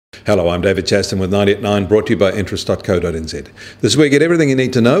Hello, I'm David Chaston with 90 at 9, brought to you by interest.co.nz. This is where you get everything you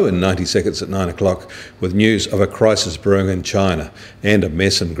need to know in 90 seconds at 9 o'clock with news of a crisis brewing in China and a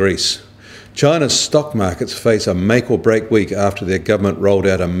mess in Greece. China's stock markets face a make-or-break week after their government rolled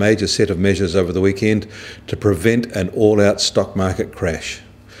out a major set of measures over the weekend to prevent an all-out stock market crash.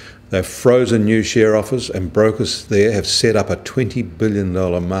 They've frozen new share offers, and brokers there have set up a $20 billion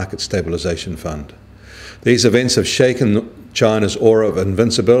market-stabilisation fund. These events have shaken China's aura of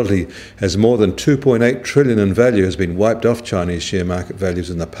invincibility, as more than $2.8 trillion in value has been wiped off Chinese share market values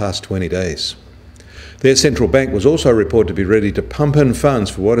in the past 20 days. Their central bank was also reported to be ready to pump in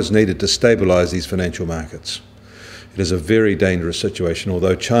funds for what is needed to stabilise these financial markets. It is a very dangerous situation,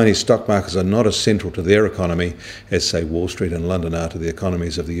 although Chinese stock markets are not as central to their economy as, say, Wall Street and London are to the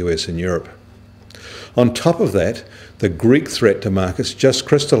economies of the US and Europe. On top of that, the Greek threat to markets just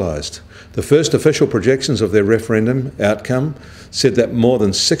crystallised. The first official projections of their referendum outcome said that more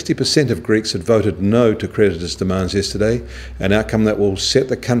than 60% of Greeks had voted no to creditors' demands yesterday, an outcome that will set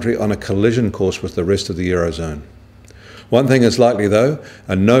the country on a collision course with the rest of the Eurozone. One thing is likely though,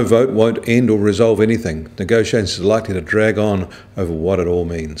 a no vote won't end or resolve anything. Negotiations are likely to drag on over what it all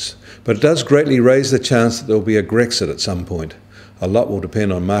means. But it does greatly raise the chance that there will be a Grexit at some point. A lot will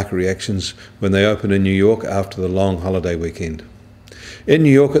depend on market reactions when they open in New York after the long holiday weekend. In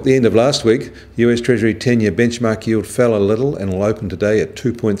New York at the end of last week, US Treasury 10-year benchmark yield fell a little and will open today at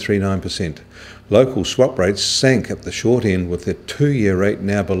 2.39%. Local swap rates sank at the short end, with their 2-year rate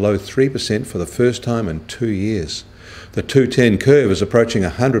now below 3% for the first time in 2 years. The 210 curve is approaching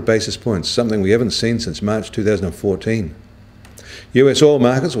 100 basis points, something we haven't seen since March 2014. US oil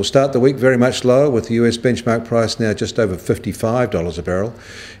markets will start the week very much lower, with the US benchmark price now just over $55 a barrel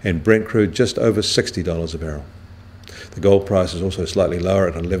and Brent crude just over $60 a barrel. The gold price is also slightly lower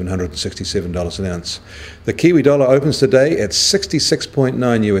at $1,167 an ounce. The Kiwi dollar opens today at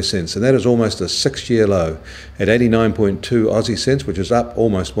 66.9 US cents, and that is almost a 6-year low, at 89.2 Aussie cents, which is up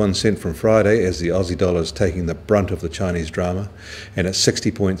almost 1 cent from Friday, as the Aussie dollar is taking the brunt of the Chinese drama, and at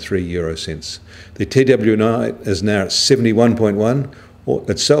 60.3 euro cents. The TWNI is now at 71.1,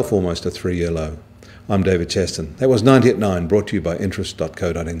 itself almost a 3-year low. I'm David Chaston. That was 90 at 9, brought to you by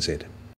interest.co.nz.